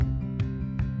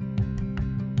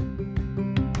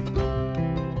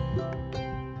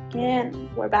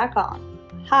And we're back on.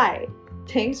 Hi,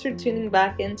 thanks for tuning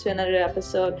back into another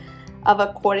episode of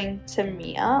According to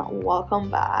Mia.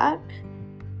 Welcome back.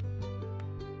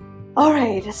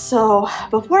 Alright, so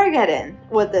before I get in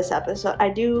with this episode, I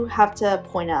do have to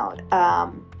point out,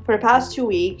 for the past 2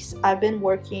 weeks, I've been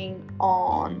working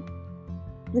on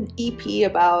an EP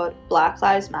about Black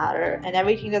Lives Matter and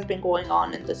everything that's been going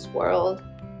on in this world.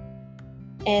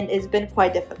 And it's been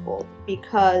quite difficult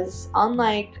because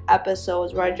unlike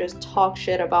episodes where I just talk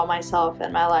shit about myself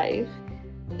and my life,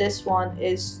 this one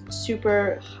is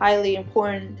super highly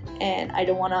important and I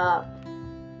don't want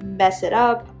to mess it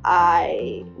up.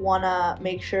 I want to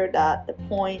make sure that the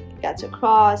point gets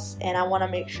across, and I want to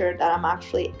make sure that I'm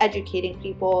actually educating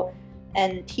people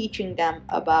and teaching them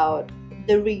about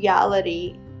the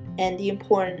reality and the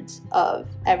importance of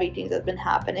everything that's been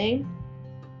happening,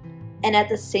 and at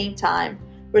the same time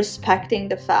respecting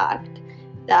the fact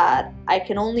that I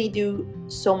can only do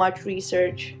so much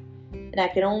research and I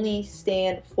can only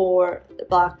stand for the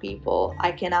Black people.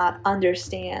 I cannot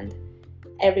understand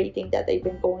everything that they've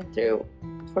been going through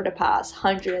for the past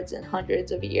hundreds and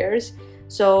hundreds of years.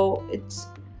 So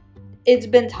it's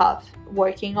been tough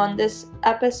working on this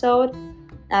episode.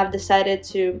 I've decided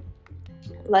to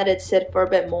let it sit for a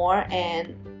bit more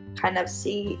and kind of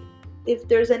see if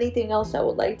there's anything else I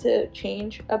would like to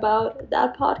change about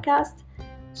that podcast.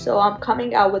 So I'm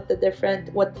coming out with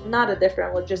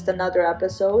just another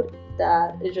episode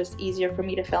that is just easier for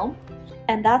me to film.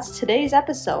 And that's today's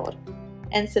episode.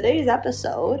 And today's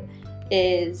episode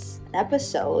is an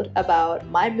episode about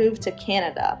my move to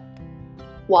Canada.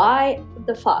 Why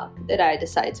the fuck did I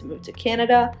decide to move to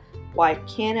Canada? Why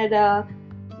Canada?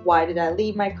 Why did I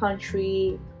leave my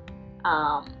country?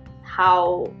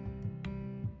 How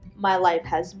my life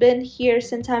has been here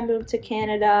since I moved to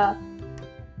Canada,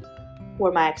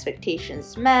 were my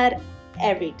expectations met,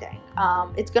 everything.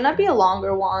 It's gonna be a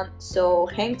longer one, so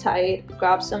hang tight,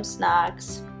 grab some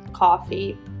snacks,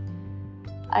 coffee.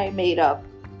 I made a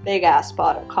big ass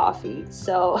pot of coffee,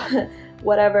 so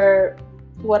whatever's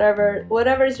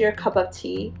your cup of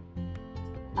tea.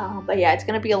 But yeah, it's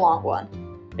gonna be a long one.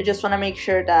 I just want to make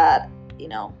sure that,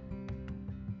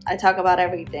 I talk about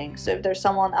everything. So if there's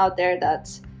someone out there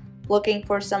that's looking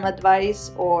for some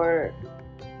advice or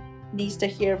needs to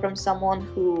hear from someone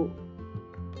who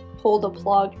pulled the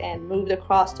plug and moved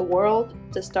across the world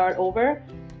to start over,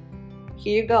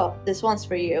 here you go. This one's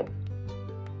for you.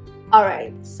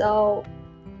 Alright, so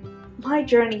my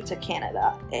journey to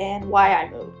Canada and why I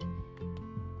moved.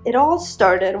 It all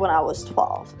started when I was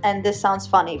 12, and this sounds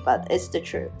funny, but it's the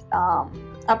truth.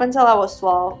 Up until I was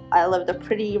 12, I lived a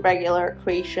pretty regular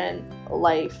Croatian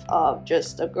life of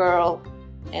just a girl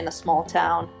in a small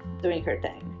town doing her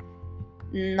thing.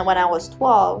 When I was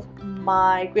 12,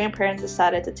 my grandparents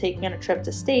decided to take me on a trip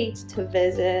to States to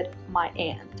visit my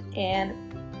aunt. And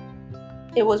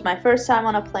it was my first time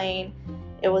on a plane.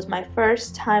 It was my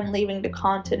first time leaving the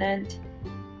continent.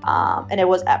 And it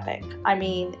was epic. I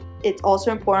mean, it's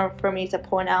also important for me to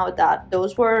point out that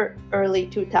those were early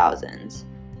 2000s.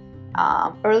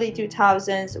 Early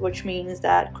 2000s, which means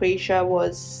that Croatia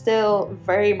was still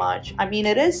very much,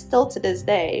 it is still to this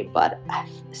day, but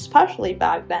especially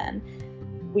back then,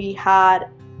 we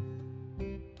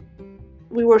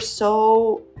were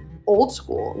so old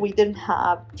school. We didn't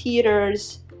have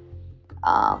theaters.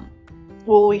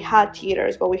 We had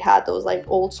theaters, but we had those like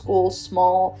old school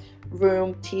small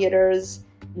room theaters,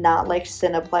 not like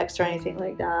Cineplex or anything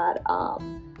like that.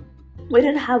 We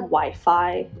didn't have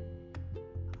Wi-Fi.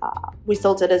 We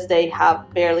still to this day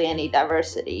have barely any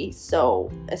diversity, so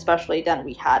especially then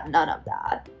we had none of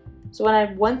that. So when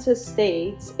I went to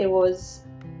States, it was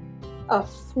a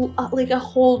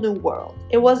whole new world.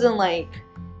 It wasn't like,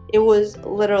 it was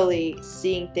literally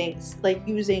seeing things like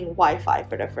using Wi-Fi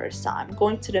for the first time,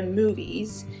 going to the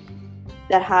movies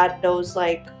that had those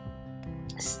like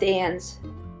stands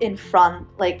in front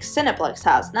like Cineplex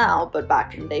has now, but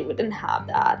back in the day we didn't have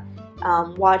that.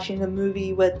 Watching a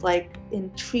movie with like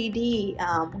in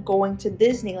 3D, going to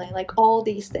Disneyland, like all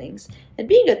these things. And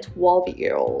being a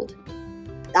 12-year-old,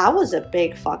 that was a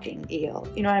big fucking deal.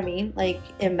 You know what I mean? Like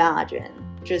imagine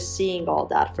just seeing all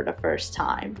that for the first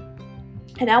time.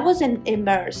 And I was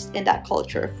immersed in that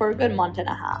culture for a good month and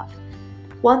a half.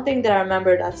 One thing that I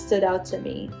remember that stood out to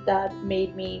me, that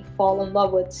made me fall in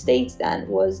love with States then,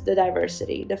 was the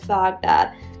diversity. The fact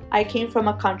that I came from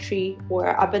a country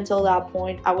where up until that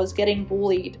point I was getting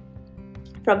bullied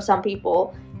from some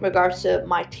people in regards to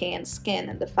my tan skin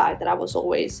and the fact that I was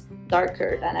always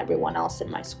darker than everyone else in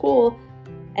my school.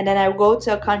 And then I go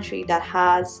to a country that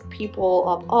has people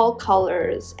of all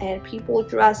colors and people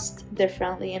dressed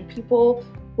differently and people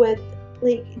with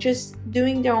like just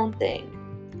doing their own thing.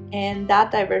 And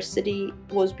that diversity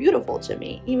was beautiful to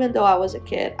me. Even though I was a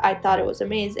kid, I thought it was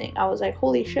amazing. I was like,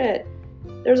 holy shit,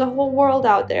 there's a whole world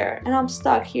out there, and I'm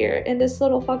stuck here in this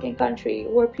little fucking country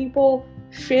where people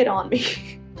shit on me.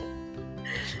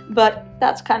 But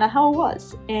that's kind of how it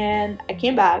was. And I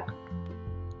came back,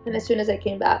 and as soon as I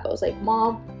came back, I was like,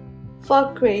 Mom,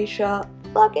 fuck Croatia,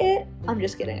 fuck it. I'm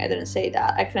just kidding, I didn't say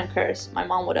that. I couldn't curse. My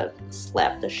mom would have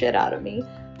slapped the shit out of me.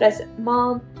 But I said,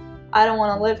 Mom, I don't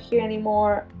want to live here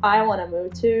anymore. I want to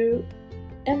move to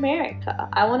America.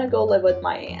 I want to go live with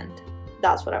my aunt.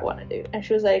 That's what I want to do. And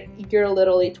she was like, you're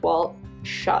literally 12.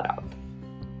 Shut up.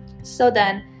 So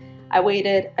then I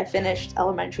waited. I finished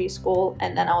elementary school.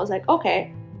 And then I was like,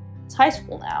 okay, it's high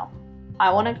school now.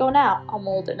 I want to go now. I'm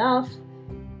old enough.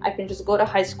 I can just go to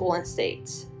high school in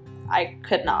States. I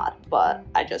could not, but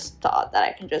I just thought that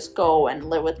I can just go and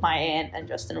live with my aunt and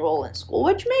just enroll in school,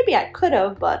 which maybe I could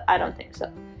have, but I don't think so.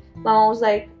 Mom was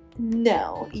like,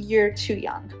 no, you're too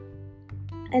young.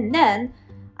 And then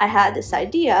I had this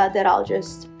idea that I'll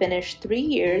just finish 3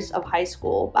 years of high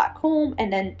school back home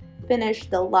and then finish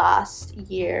the last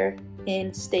year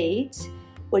in States,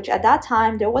 which at that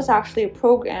time there was actually a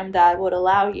program that would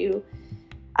allow you,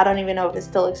 I don't even know if it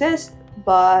still exists,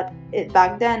 but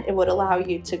back then it would allow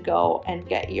you to go and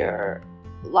get your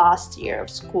last year of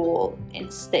school in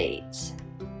States.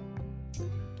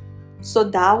 So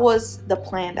that was the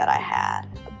plan that I had.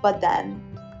 But then,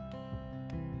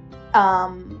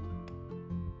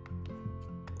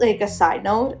 like a side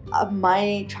note of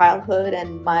my childhood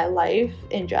and my life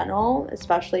in general,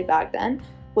 especially back then,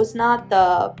 was not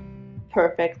the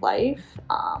perfect life.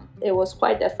 It was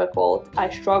quite difficult. I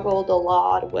struggled a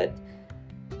lot with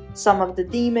some of the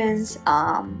demons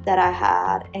that I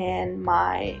had, and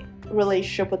my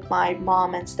relationship with my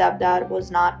mom and stepdad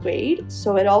was not great.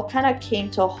 So it all kind of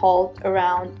came to a halt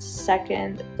around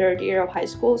second, third year of high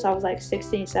school. So I was like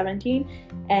 16, 17,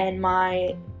 and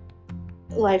my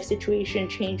life situation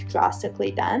changed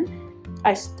drastically then.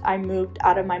 I moved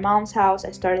out of my mom's house.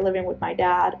 I started living with my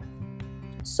dad.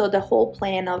 So the whole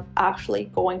plan of actually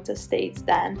going to States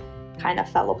then kind of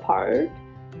fell apart.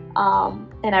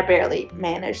 And I barely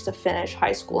managed to finish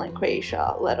high school in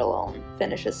Croatia, let alone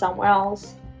finish it somewhere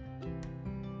else.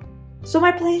 So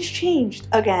my plans changed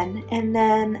again. And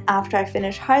then after I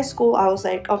finished high school, I was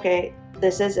like, okay,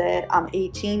 this is it. I'm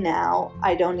 18 now.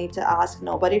 I don't need to ask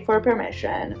nobody for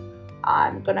permission.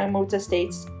 I'm gonna move to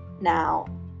States now.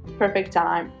 Perfect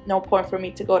time. No point for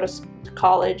me to go to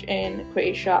college in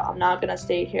Croatia. I'm not gonna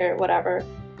stay here, whatever.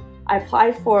 I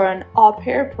applied for an au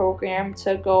pair program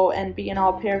to go and be an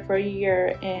au pair for a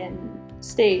year in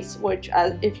States, which,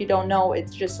 if you don't know,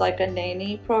 it's just like a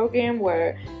nanny program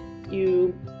where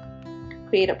you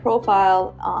create a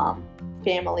profile,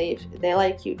 family, if they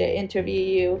like you, they interview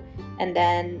you, and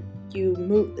then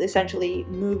you essentially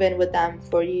move in with them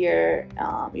for a year.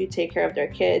 You take care of their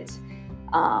kids,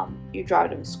 you drive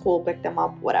them to school, pick them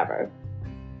up, whatever.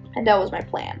 And that was my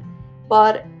plan.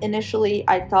 But initially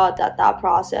I thought that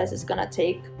process is gonna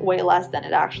take way less than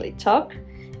it actually took,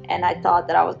 and I thought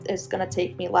that it's gonna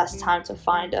take me less time to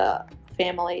find a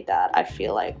family that I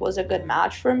feel like was a good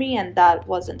match for me, and that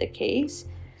wasn't the case.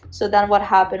 So then what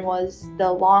happened was,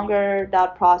 the longer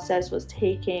that process was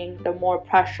taking, the more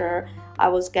pressure I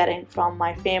was getting from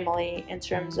my family in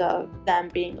terms of them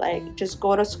being like, just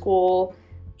go to school,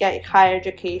 get higher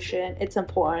education, it's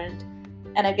important.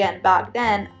 And again, back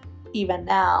then, even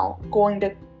now, going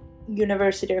to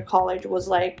university or college was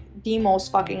like the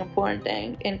most fucking important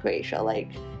thing in Croatia.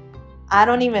 Like, I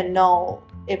don't even know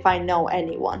if I know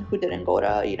anyone who didn't go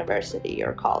to university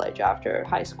or college after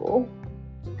high school.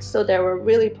 So they were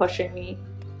really pushing me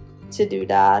to do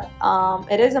that.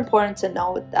 It is important to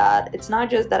note that it's not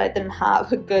just that I didn't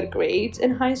have good grades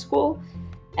in high school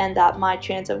and that my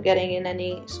chance of getting in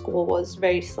any school was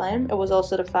very slim. It was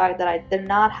also the fact that I did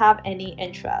not have any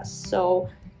interest. So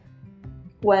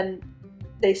when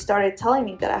they started telling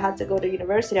me that I had to go to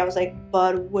university, I was like,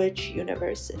 but which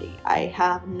university? I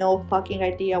have no fucking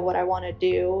idea what I want to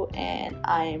do, and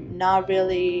I'm not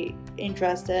really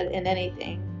interested in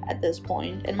anything at this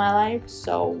point in my life.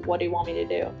 So what do you want me to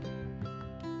do?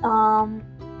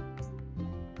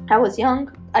 I was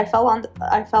young. I fell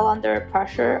under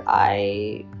pressure.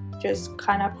 I just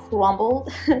kind of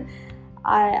crumbled.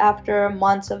 After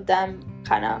months of them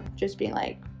kind of just being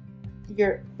like,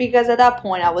 because at that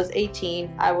point I was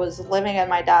 18, I was living at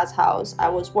my dad's house, I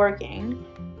was working,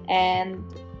 and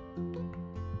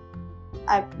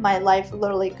my life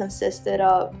literally consisted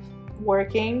of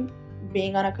working,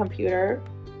 being on a computer,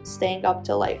 staying up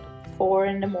till like 4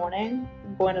 in the morning,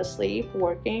 going to sleep,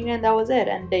 working, and that was it.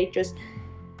 And they just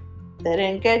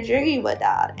didn't get jiggy with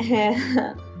that.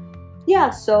 And yeah,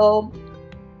 so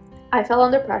I fell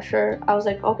under pressure. I was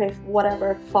like, okay,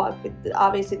 whatever, fuck.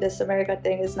 Obviously, this America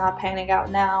thing is not panning out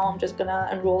now. I'm just gonna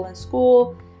enroll in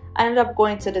school. I ended up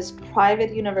going to this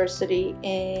private university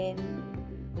in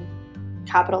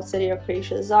capital city of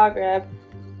Croatia, Zagreb,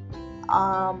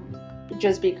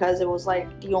 just because it was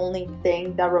like the only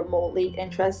thing that remotely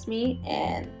interests me.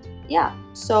 And yeah,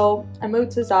 so I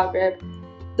moved to Zagreb.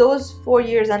 Those 4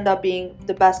 years end up being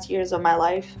the best years of my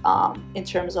life, in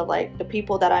terms of like the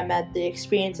people that I met, the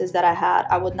experiences that I had.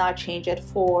 I would not change it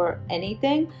for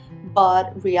anything.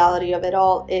 But reality of it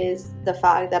all is the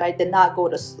fact that I did not go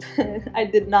to I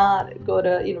did not go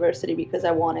to university because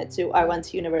I wanted to. I went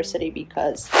to university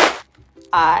because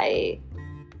I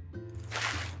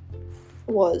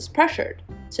was pressured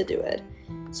to do it.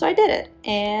 So I did it.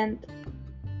 And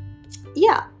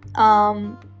yeah,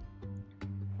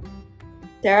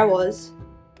 there I was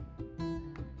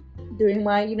doing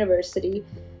my university.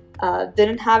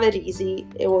 Didn't have it easy.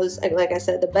 It was, like I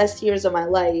said, the best years of my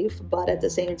life, but at the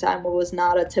same time, it was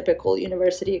not a typical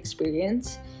university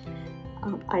experience.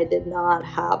 I did not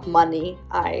have money.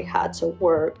 I had to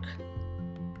work.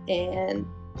 And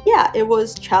yeah, it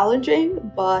was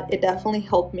challenging, but it definitely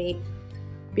helped me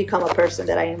become a person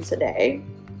that I am today.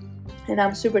 And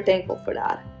I'm super thankful for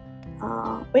that.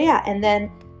 But yeah, and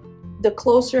then the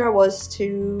closer I was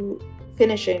to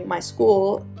finishing my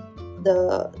school,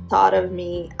 the thought of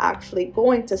me actually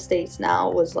going to States now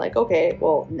was like, okay,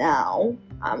 well, now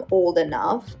I'm old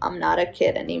enough. I'm not a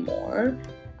kid anymore.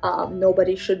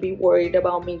 Nobody should be worried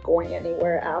about me going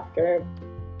anywhere after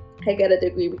I get a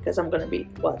degree, because I'm going to be,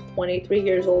 23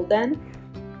 years old then?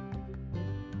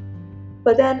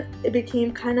 But then it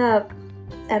became kind of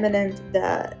evident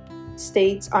that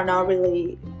States are not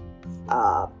really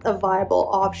a viable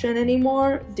option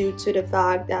anymore, due to the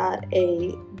fact that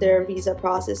their visa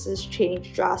processes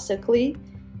changed drastically.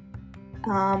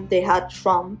 They had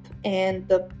Trump, and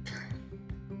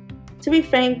to be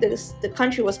frank, the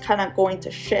country was kind of going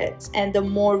to shit. And the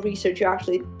more research you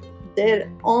actually did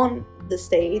on the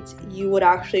States, you would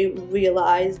actually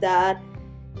realize that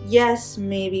yes,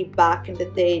 maybe back in the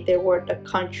day they were the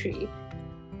country,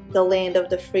 the land of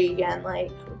the free, and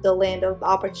like the land of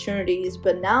opportunities,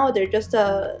 but now they're just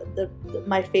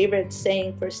my favorite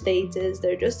saying for States is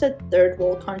they're just a third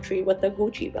world country with a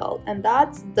Gucci belt. And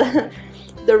that's the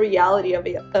reality of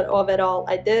it all.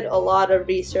 I did a lot of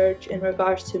research in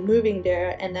regards to moving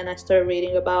there, and then I started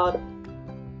reading about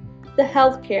the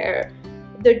healthcare,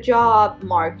 the job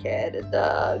market,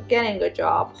 the getting a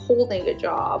job, holding a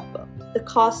job, the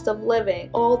cost of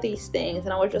living, all these things.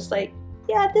 And I was just like,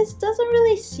 yeah, this doesn't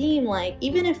really seem like,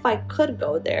 even if I could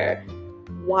go there,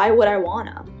 why would I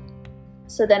wanna?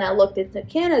 So then I looked into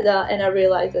Canada, and I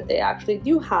realized that they actually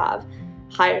do have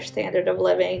higher standard of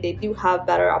living. They do have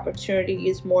better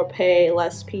opportunities, more pay,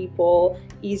 less people,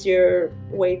 easier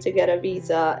way to get a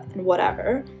visa, and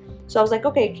whatever. So I was like,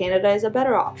 okay, Canada is a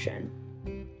better option.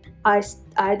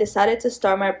 I decided to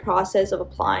start my process of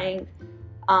applying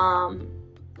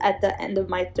at the end of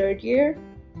my third year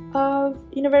of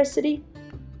university.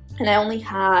 And I only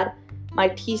had my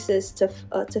thesis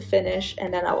to finish,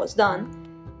 and then I was done.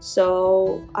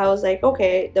 So I was like,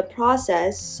 okay, the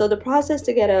process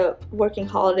to get a working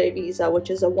holiday visa, which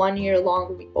is a 1 year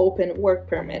long open work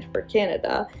permit for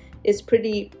Canada, is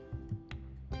pretty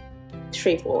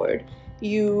straightforward.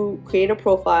 You create a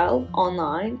profile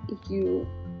online, you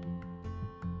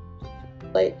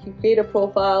create a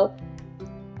profile,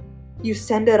 you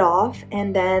send it off,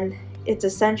 and then it's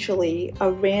essentially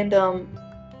a random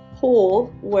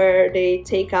pool where they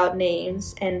take out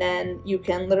names, and then you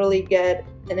can literally get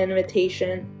an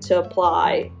invitation to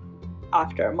apply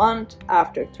after a month,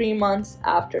 after 3 months,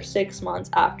 after 6 months,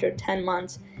 after 10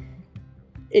 months.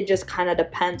 It just kind of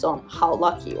depends on how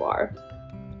lucky you are.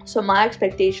 So my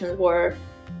expectations were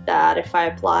that if I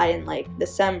apply in like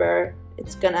December,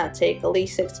 it's gonna take at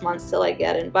least 6 months till I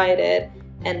get invited,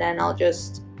 and then I'll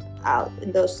just out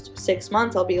in those 6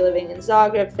 months I'll be living in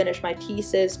Zagreb, finish my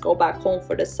thesis, go back home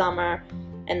for the summer,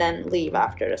 and then leave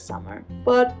after the summer.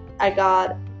 But I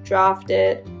got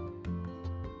drafted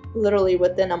literally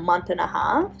within a month and a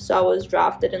half. So I was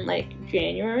drafted in like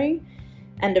January,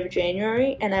 end of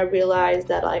January, and I realized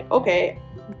that like, okay,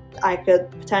 I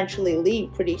could potentially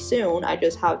leave pretty soon. I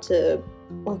just have to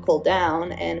buckle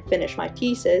down and finish my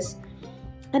thesis.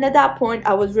 And at that point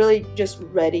I was really just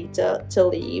ready to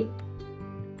leave.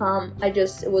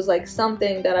 It was like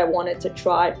something that I wanted to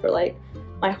try for like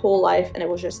my whole life, and it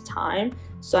was just time.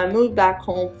 So I moved back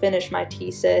home, finished my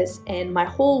thesis, and my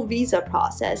whole visa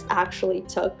process actually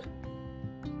took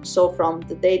So from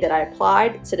the day that I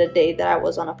applied to the day that I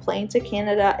was on a plane to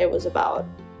Canada, it was about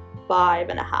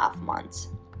 5.5 months,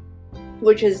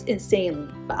 which is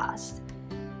insanely fast.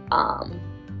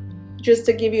 Just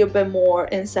to give you a bit more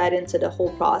insight into the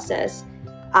whole process,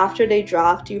 after they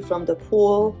draft you from the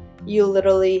pool, you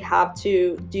literally have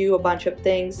to do a bunch of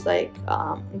things like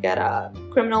get a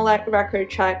criminal record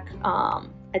check.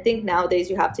 I think nowadays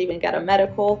you have to even get a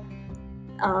medical.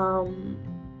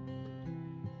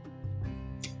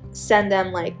 Send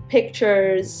them like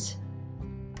pictures,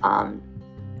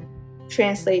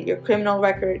 translate your criminal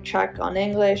record check on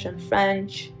English and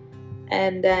French,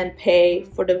 and then pay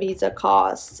for the visa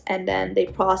costs, and then they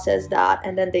process that,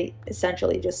 and then they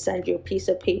essentially just send you a piece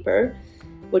of paper,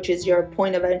 which is your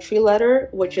point of entry letter,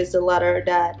 which is the letter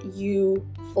that you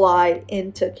fly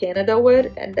into Canada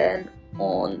with, and then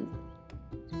on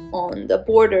the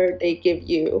border they give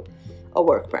you a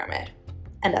work permit,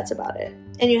 and that's about it.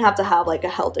 And you have to have like a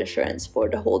health insurance for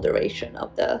the whole duration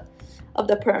of the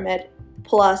permit,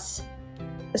 plus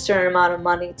a certain amount of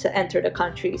money to enter the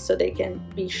country so they can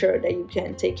be sure that you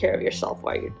can take care of yourself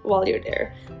while you're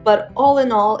there. But all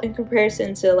in all, in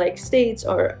comparison to like States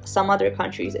or some other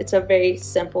countries, it's a very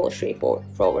simple,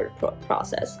 straightforward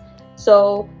process.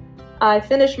 So I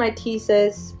finished my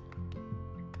thesis.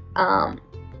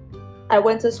 I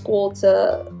went to school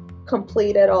to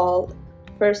complete it all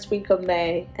first week of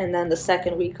May, and then the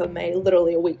second week of May,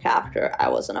 literally a week after, I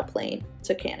was on a plane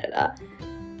to Canada.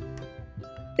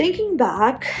 Thinking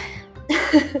back,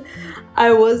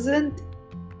 there wasn't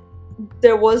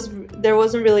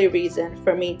really a reason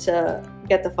for me to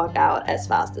get the fuck out as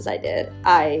fast as I did.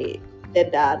 I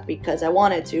did that because I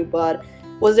wanted to, but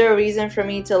was there a reason for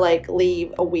me to like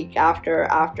leave a week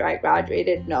after I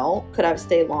graduated? No. Could have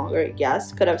stayed longer?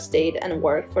 Yes. Could have stayed and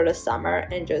worked for the summer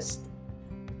and just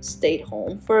stayed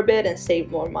home for a bit and saved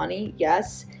more money?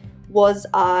 Yes. Was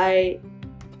I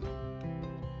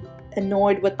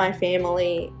annoyed with my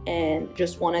family and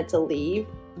just wanted to leave?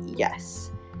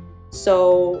 Yes.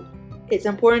 So it's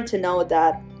important to know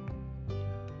that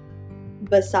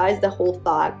besides the whole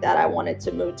fact that I wanted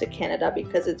to move to Canada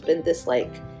because it's been this like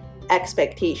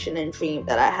expectation and dream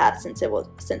that I had since I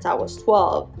was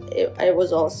 12, it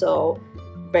was also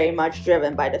very much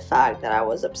driven by the fact that I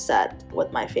was upset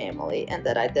with my family and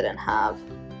that I didn't have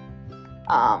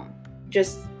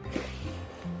just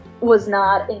was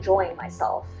not enjoying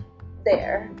myself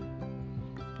there.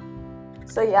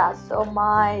 So yeah, so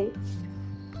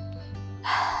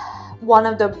one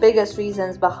of the biggest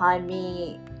reasons behind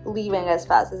me leaving as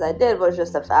fast as I did was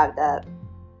just the fact that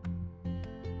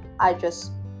I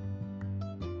just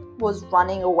was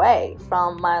running away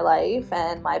from my life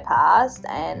and my past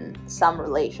and some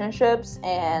relationships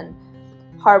and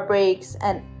heartbreaks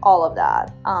and all of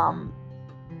that,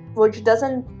 which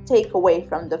doesn't take away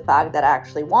from the fact that I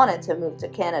actually wanted to move to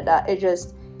Canada. It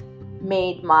just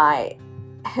made my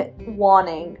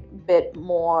wanting a bit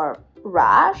more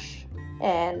rash,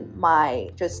 and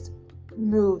my just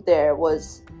move there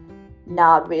was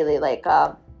not really like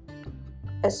a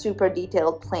super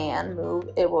detailed plan move.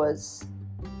 It was,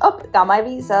 oh, got my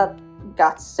visa,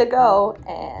 got to go,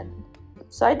 and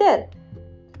so I did.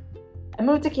 I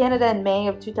moved to Canada in May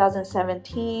of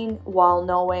 2017 while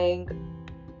knowing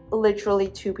literally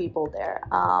 2 people there.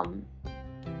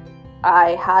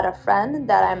 I had a friend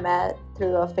that I met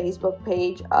through a Facebook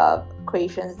page of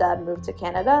Croatians that moved to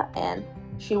Canada, and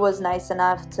she was nice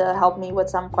enough to help me with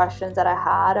some questions that I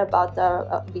had about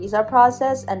the visa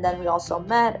process. And then we also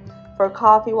met for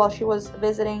coffee while she was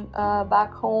visiting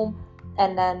back home.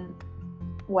 And then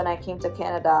when I came to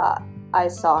Canada, I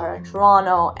saw her in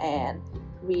Toronto and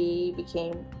we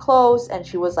became close, and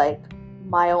she was like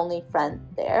my only friend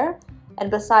there. And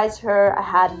besides her, I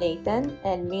had Nathan,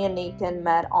 and me and Nathan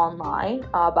met online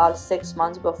about 6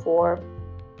 months before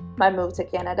my move to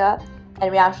Canada, and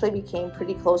we actually became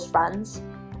pretty close friends.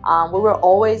 We were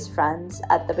always friends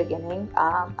at the beginning.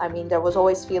 I mean, there was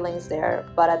always feelings there,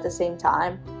 but at the same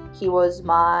time, he was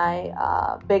my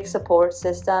big support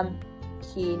system.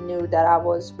 He knew that I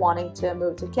was wanting to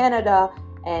move to Canada,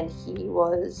 and he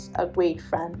was a great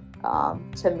friend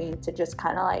to me to just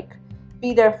kind of like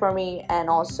be there for me. And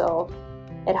also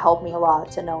it helped me a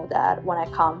lot to know that when I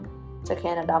come to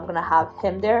Canada, I'm gonna have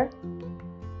him there.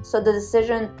 So the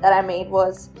decision that I made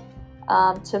was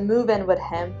to move in with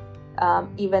him,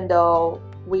 even though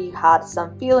we had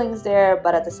some feelings there,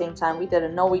 but at the same time we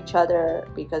didn't know each other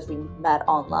because we met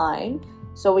online.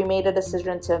 So we made a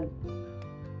decision to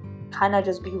kind of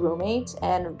just be roommates,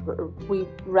 and we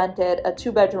rented a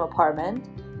 2-bedroom apartment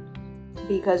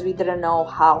because we didn't know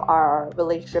how our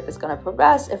relationship is going to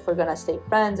progress, if we're going to stay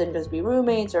friends and just be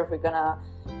roommates, or if we're going to,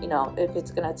 if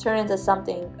it's going to turn into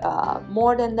something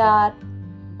more than that.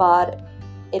 But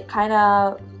it kind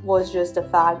of was just the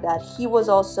fact that he was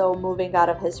also moving out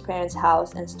of his parents'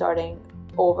 house and starting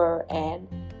over, and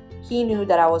he knew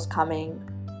that I was coming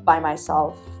by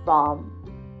myself from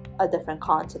a different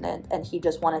continent, and he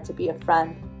just wanted to be a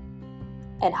friend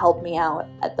and help me out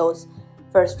at those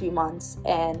first few months.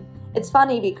 And it's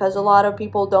funny because a lot of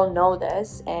people don't know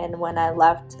this, and when I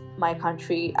left my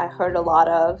country, I heard a lot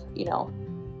of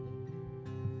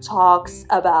talks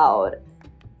about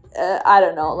I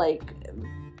don't know, like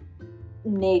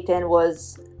Nathan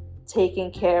was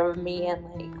taking care of me and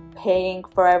like paying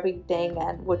for everything,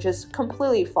 and which is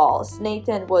completely false.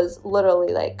 Nathan was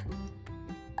literally like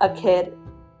a kid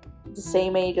the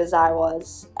same age as I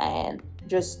was, and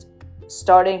just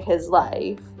starting his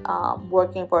life,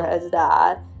 working for his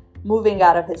dad, moving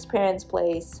out of his parents'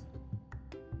 place,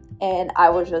 and I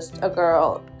was just a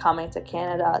girl coming to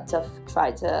Canada to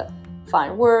try to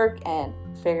find work and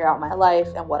figure out my life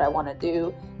and what I want to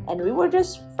do. And we were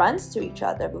just friends to each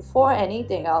other. Before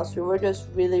anything else, we were just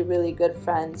really, really good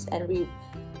friends, and we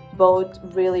both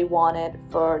really wanted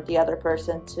for the other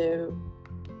person to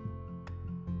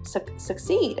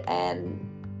succeed and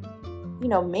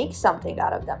make something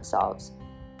out of themselves.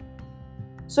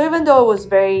 So even though it was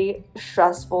very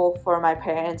stressful for my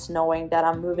parents knowing that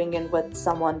I'm moving in with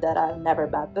someone that I've never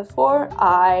met before,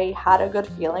 I had a good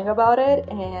feeling about it,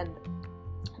 and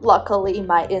luckily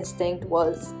my instinct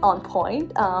was on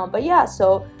point. But yeah,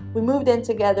 so we moved in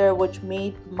together, which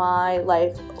made my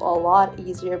life a lot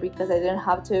easier because I didn't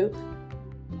have to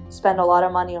spend a lot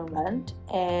of money on rent,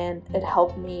 and it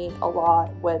helped me a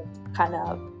lot with kind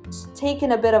of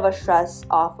taking a bit of a stress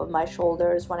off of my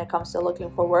shoulders when it comes to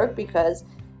looking for work, because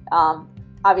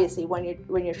obviously when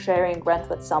you're sharing rent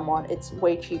with someone, it's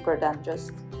way cheaper than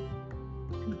just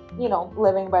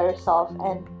living by yourself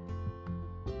and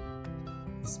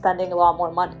spending a lot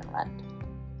more money on rent.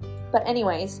 But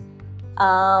anyways,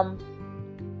 so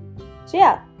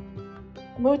yeah,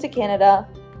 moved to Canada.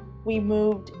 We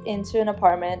moved into an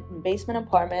apartment, a basement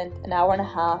apartment, an hour and a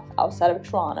half outside of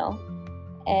Toronto,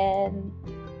 and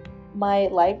my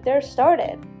life there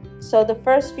started. So the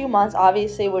first few months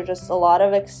obviously were just a lot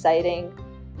of exciting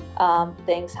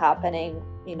things happening.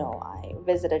 I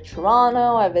visited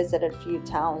Toronto, I visited a few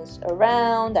towns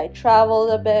around, I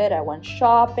traveled a bit, I went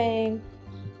shopping.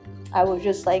 I was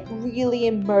just like really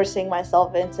immersing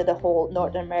myself into the whole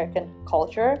North American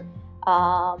culture.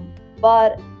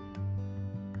 But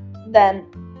then,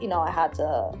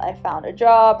 I found a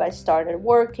job, I started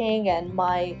working, and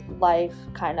my life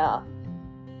kind of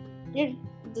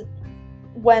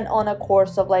went on a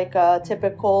course of like a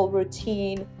typical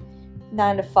routine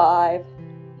 9 to 5,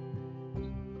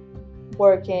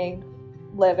 working,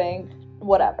 living,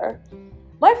 whatever.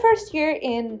 My first year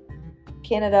in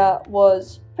Canada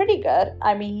was pretty good.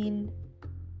 I mean,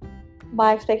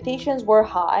 my expectations were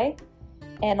high,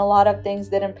 and a lot of things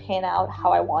didn't pan out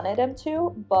how I wanted them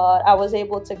to, but I was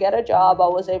able to get a job. I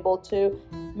was able to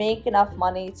make enough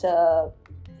money to,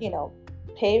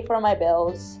 pay for my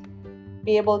bills,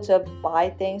 be able to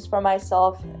buy things for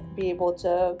myself, be able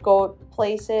to go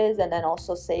places, and then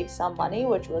also save some money,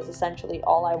 which was essentially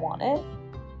all I wanted.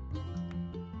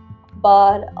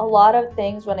 But a lot of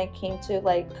things when it came to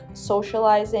like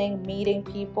socializing, meeting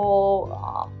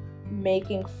people,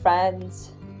 making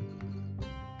friends,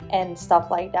 and stuff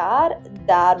like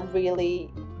that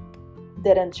really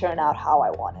didn't turn out how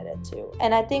I wanted it to.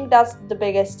 And I think that's the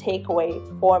biggest takeaway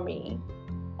for me,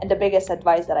 and the biggest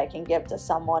advice that I can give to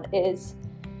someone is,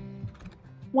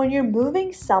 when you're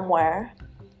moving somewhere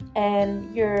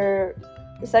and you're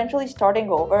essentially starting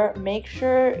over, make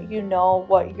sure you know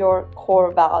what your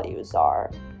core values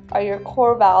are. Are your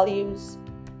core values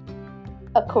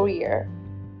a career,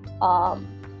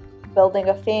 building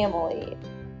a family,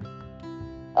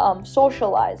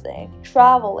 socializing,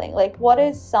 traveling? Like, what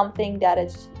is something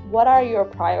what are your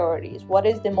priorities? What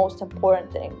is the most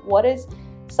important thing? What is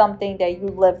something that you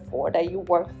live for, that you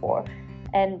work for?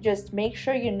 And just make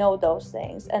sure you know those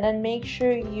things, and then make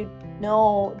sure you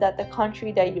know that the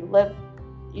country that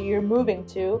you're moving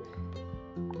to,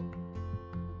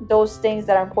 those things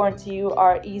that are important to you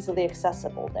are easily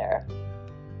accessible there.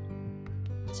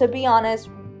 To be honest,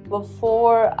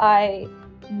 before I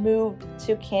moved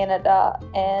to Canada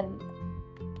and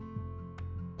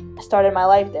started my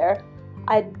life there,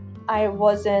 I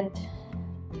wasn't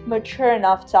mature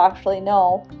enough to actually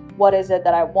know what is it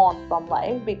that I want from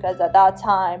life, because at that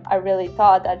time I really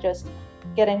thought that just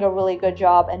getting a really good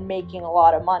job and making a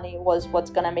lot of money was what's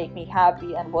gonna make me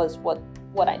happy, and was what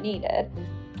what I needed,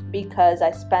 because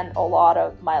I spent a lot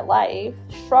of my life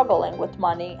struggling with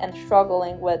money and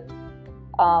struggling with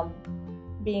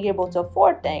being able to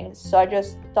afford things. So I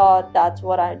just thought that's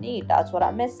what I need, that's what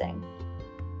I'm missing.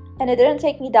 And it didn't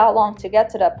take me that long to get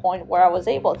to that point where I was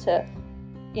able to,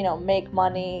 make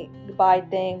money, buy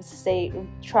things, save,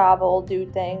 travel, do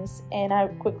things. And I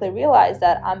quickly realized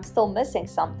that I'm still missing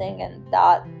something, and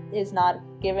that is not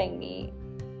giving me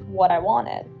what I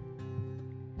wanted.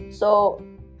 So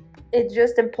it's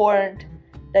just important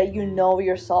that you know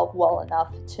yourself well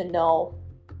enough to know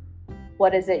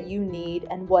what is it you need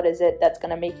and what is it that's going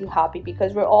to make you happy,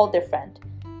 because we're all different.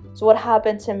 So what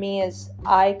happened to me is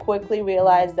I quickly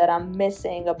realized that I'm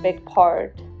missing a big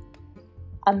part.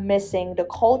 I'm missing the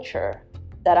culture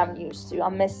that I'm used to.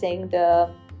 I'm missing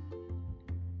the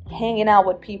hanging out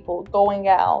with people, going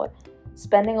out,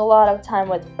 spending a lot of time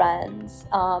with friends,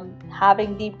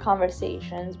 having deep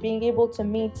conversations, being able to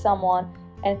meet someone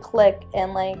and click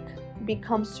and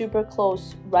become super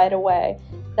close right away.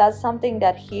 That's something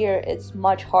that here is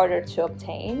much harder to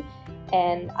obtain.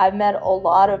 And I've met a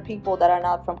lot of people that are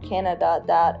not from Canada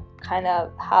that kind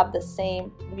of have the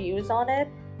same views on it.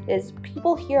 Is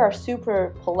people here are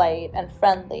super polite and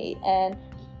friendly and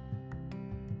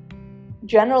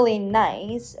generally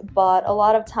nice, but a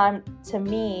lot of time, to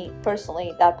me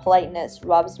personally, that politeness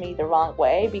rubs me the wrong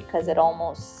way because it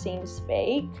almost seems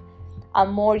fake.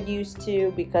 I'm more used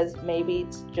to, because maybe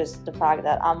it's just the fact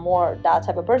that I'm more that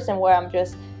type of person where I'm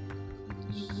just,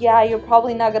 yeah, you're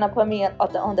probably not gonna put me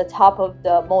on the top of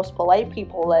the most polite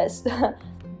people list,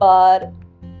 but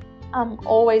I'm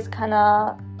always kind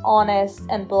of honest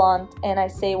and blunt, and I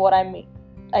say what I mean.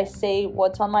 I say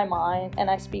what's on my mind, and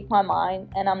I speak my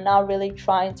mind, and I'm not really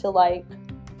trying to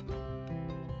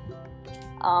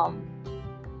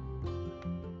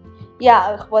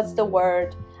what's the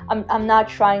word? I'm not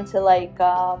trying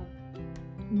to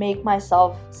make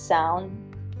myself sound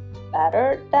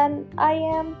better than I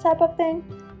am, type of thing.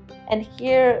 And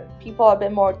here people are a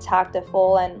bit more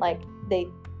tactful, and they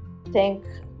think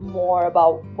more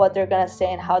about what they're gonna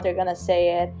say and how they're gonna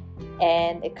say it,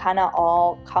 and it kind of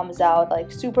all comes out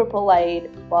super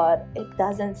polite, but it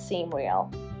doesn't seem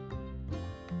real.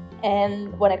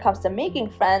 And when it comes to making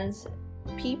friends,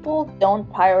 people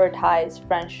don't prioritize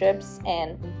friendships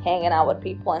and hanging out with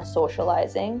people and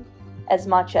socializing as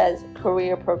much as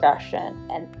career progression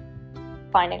and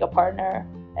finding a partner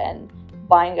and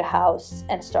buying a house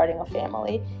and starting a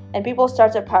family. And people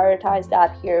start to prioritize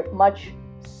that here much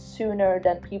sooner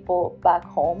than people back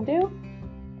home do.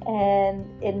 And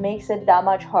it makes it that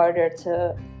much harder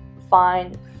to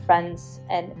find friends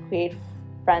and create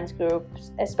friends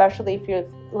groups, especially if you're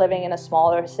living in a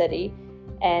smaller city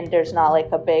and there's not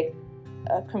a big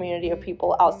community of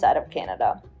people outside of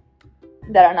Canada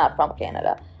that are not from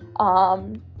Canada.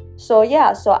 So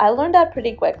I learned that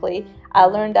pretty quickly. I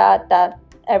learned that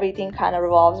everything kind of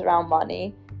revolves around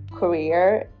money,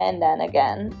 career, and then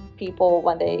again, people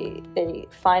when they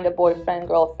find a boyfriend,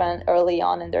 girlfriend early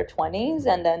on in their 20s,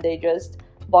 and then they just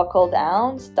buckle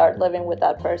down, start living with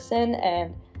that person,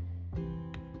 and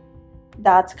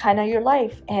that's kind of your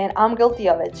life. And I'm guilty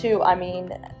of it too. I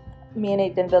mean, me and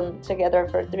Nathan been together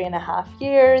for 3.5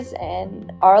 years,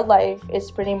 and our life is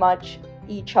pretty much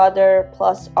each other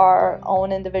plus our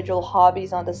own individual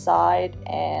hobbies on the side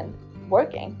and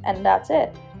working, and that's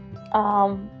it.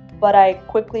 But I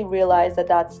quickly realized that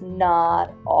that's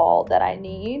not all that I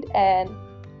need, and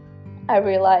I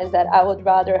realized that I would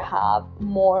rather have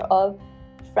more of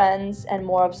friends and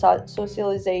more of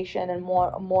socialization and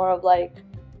more of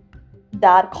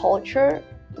that culture,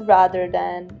 rather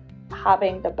than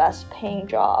having the best paying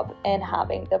job and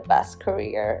having the best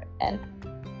career and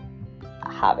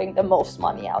having the most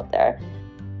money out there.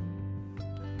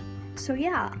 So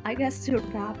I guess to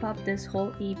wrap up this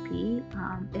whole EP,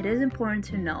 it is important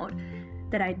to note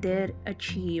that I did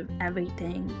achieve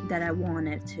everything that I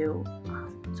wanted to.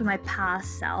 So my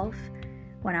past self,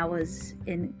 when I was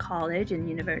in college and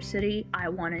university, I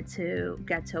wanted to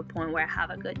get to a point where I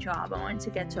have a good job. I wanted to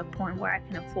get to a point where I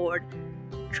can afford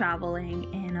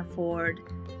traveling and afford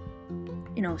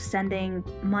sending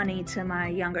money to my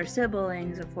younger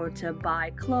siblings, afford to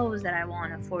buy clothes that I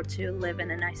want, afford to live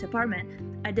in a nice apartment.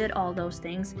 I did all those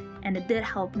things, and it did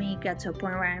help me get to a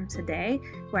point where I am today,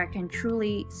 where I can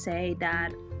truly say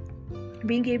that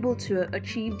being able to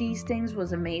achieve these things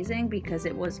was amazing, because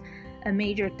it was a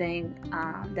major thing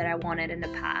that I wanted in the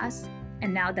past.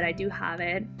 And now that I do have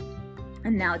it,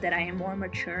 and now that I am more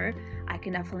mature, I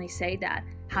can definitely say that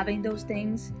having those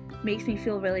things makes me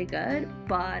feel really good,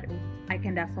 but I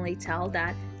can definitely tell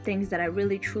that things that I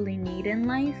really truly need in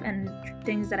life and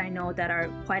things that I know that are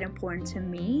quite important to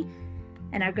me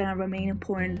and are going to remain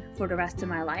important for the rest of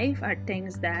my life are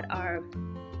things that are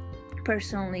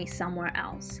personally somewhere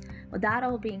else. With that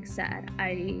all being said,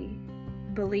 I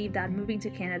believe that moving to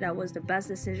Canada was the best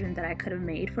decision that I could have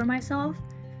made for myself,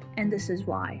 and this is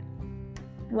why.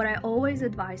 What I always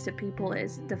advise to people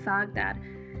is the fact that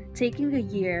taking a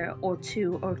year or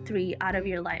 2 or 3 out of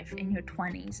your life in your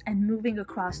 20s and moving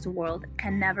across the world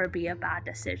can never be a bad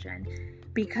decision,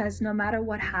 because no matter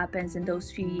what happens in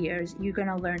those few years, you're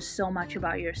gonna learn so much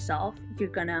about yourself. You're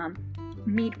gonna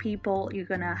meet people, you're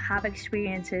gonna have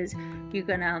experiences, you're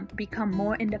gonna become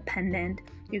more independent,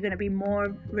 you're gonna be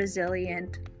more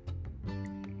resilient,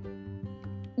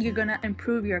 you're gonna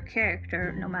improve your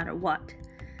character no matter what.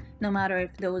 No matter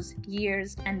if those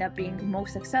years end up being the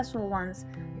most successful ones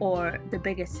or the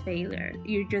biggest failure,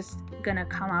 you're just gonna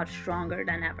come out stronger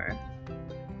than ever.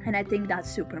 And I think that's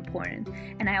super important.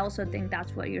 And I also think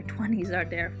that's what your 20s are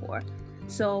there for.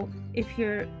 So if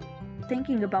you're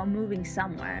thinking about moving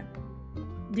somewhere,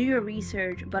 do your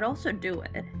research, but also do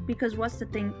it. Because what's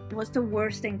the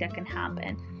worst thing that can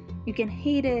happen? You can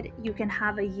hate it, you can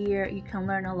have a year, you can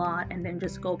learn a lot, and then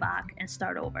just go back and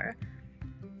start over.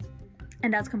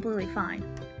 And that's completely fine.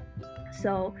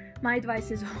 So my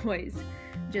advice is always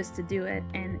just to do it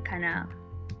and kind of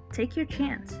take your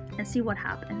chance and see what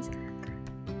happens.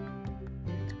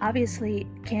 Obviously,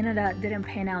 Canada didn't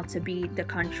pan out to be the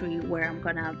country where I'm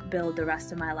gonna build the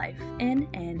rest of my life in,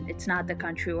 and it's not the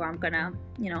country where I'm gonna,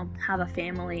 have a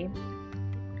family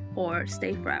or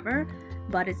stay forever,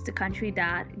 but it's the country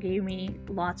that gave me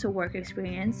lots of work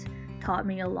experience, taught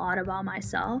me a lot about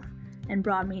myself, and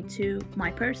brought me to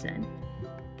my person.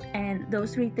 And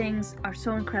those 3 things are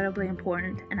so incredibly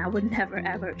important, and I would never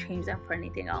ever change them for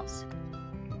anything else.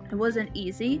 It wasn't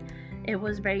easy, it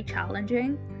was very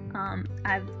challenging.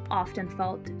 I've often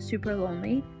felt super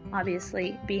lonely,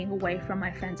 obviously being away from my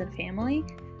friends and family,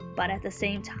 but at the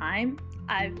same time,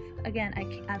 I've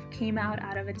came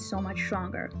out of it so much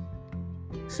stronger.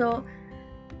 So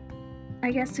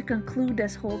I guess to conclude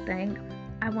this whole thing,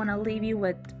 I want to leave you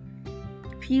with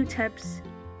a few tips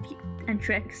and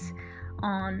tricks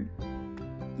on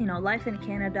life in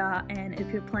Canada, and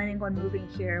if you're planning on moving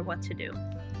here, what to do.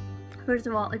 First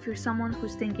of all, if you're someone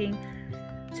who's thinking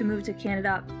to move to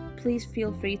Canada, please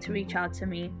feel free to reach out to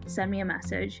me, send me a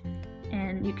message,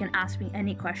 and you can ask me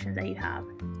any questions that you have.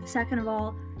 Second of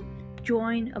all,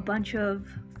 join a bunch of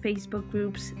Facebook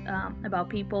groups about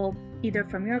people either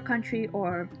from your country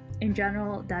or in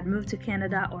general that moved to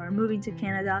Canada or are moving to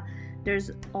Canada. There's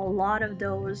a lot of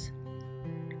those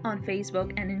on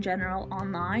Facebook and in general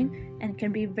online, and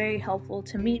can be very helpful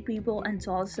to meet people and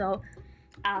to also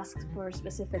ask for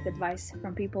specific advice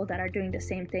from people that are doing the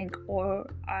same thing or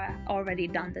are already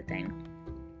done the thing.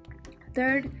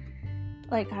 Third,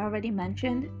 like I already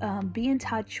mentioned, be in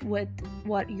touch with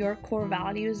what your core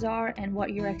values are and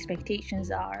what your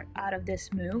expectations are out of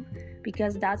this move,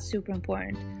 because that's super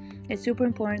important. It's super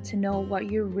important to know what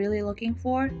you're really looking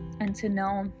for and to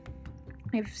know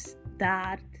if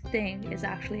that thing is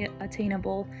actually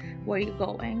attainable where you're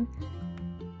going.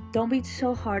 Don't be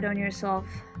so hard on yourself.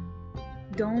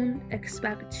 Don't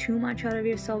expect too much out of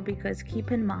yourself, because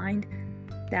keep in mind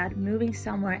that moving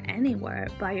somewhere, anywhere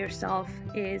by yourself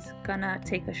is gonna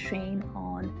take a strain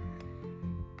on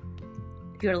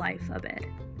your life a bit.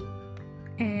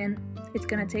 And it's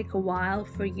gonna take a while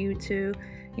for you to,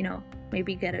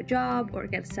 maybe get a job or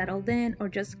get settled in or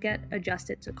just get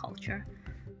adjusted to culture.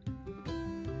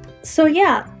 So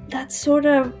yeah, that's sort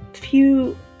of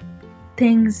few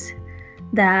things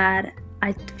that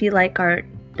I feel like are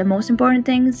the most important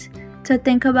things to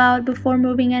think about before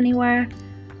moving anywhere.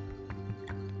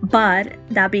 But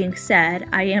that being said,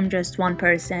 I am just one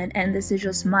person, and this is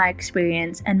just my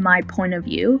experience and my point of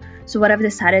view. So what I've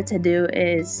decided to do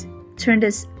is turn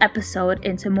this episode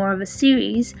into more of a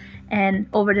series, and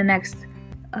over the next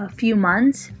few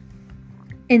months,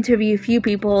 interview a few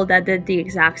people that did the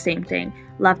exact same thing,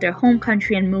 left their home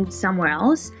country and moved somewhere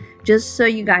else, just so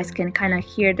you guys can kind of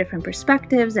hear different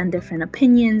perspectives and different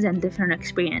opinions and different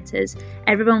experiences.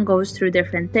 Everyone goes through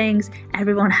different things,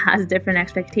 everyone has different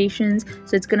expectations,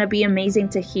 so it's going to be amazing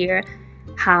to hear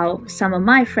how some of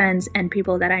my friends and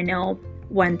people that I know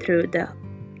went through the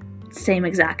same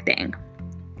exact thing.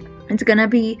 It's going to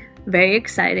be very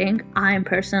exciting. I'm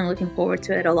personally looking forward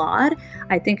to it a lot.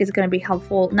 I think it's going to be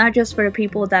helpful not just for the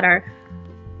people that are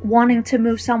wanting to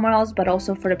move somewhere else, but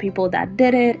also for the people that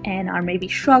did it and are maybe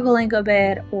struggling a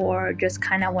bit, or just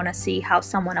kind of want to see how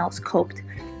someone else coped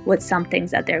with some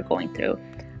things that they're going through.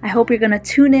 I hope you're going to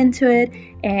tune into it,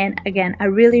 and again, I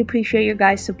really appreciate your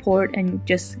guys' support and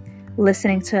just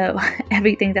listening to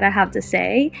everything that I have to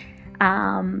say.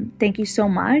 Thank you so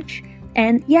much,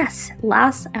 And yes,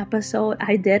 last episode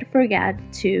I did forget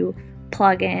to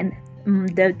plug in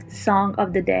the song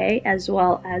of the day as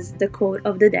well as the quote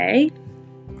of the day.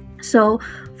 So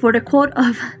for the quote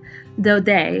of the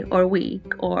day or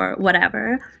week or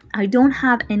whatever, I don't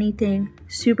have anything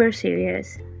super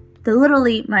serious.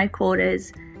 Literally, my quote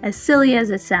is, as silly as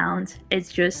it sounds,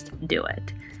 it's just do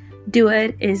it. Do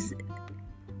it is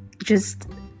just,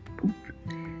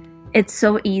 it's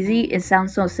so easy, it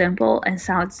sounds so simple and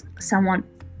sounds somewhat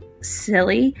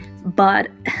silly, but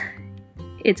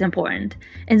it's important.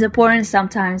 It's important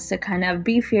sometimes to kind of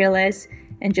be fearless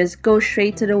and just go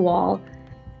straight to the wall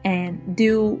and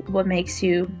do what makes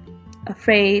you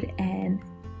afraid and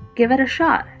give it a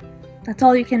shot. That's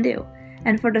all you can do.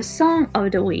 And for the song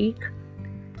of the week,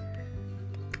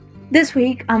 this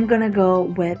week I'm gonna go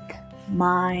with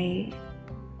my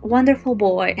wonderful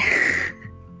boy,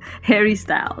 Harry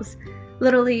Styles.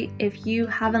 Literally, if you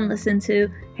haven't listened to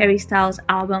Harry Styles'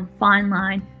 album Fine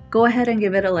Line, go ahead and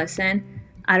give it a listen.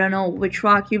 I don't know which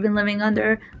rock you've been living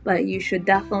under, but you should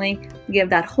definitely give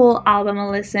that whole album a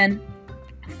listen.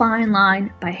 Fine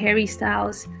Line by Harry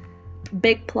Styles.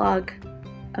 Big plug.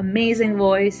 Amazing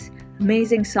voice.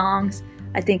 Amazing songs.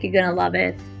 I think you're gonna love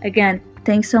it. Again,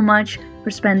 thanks so much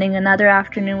for spending another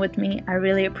afternoon with me. I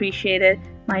really appreciate it.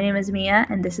 My name is Mia,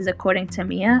 and this is According to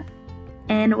Mia.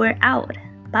 And we're out.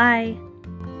 Bye.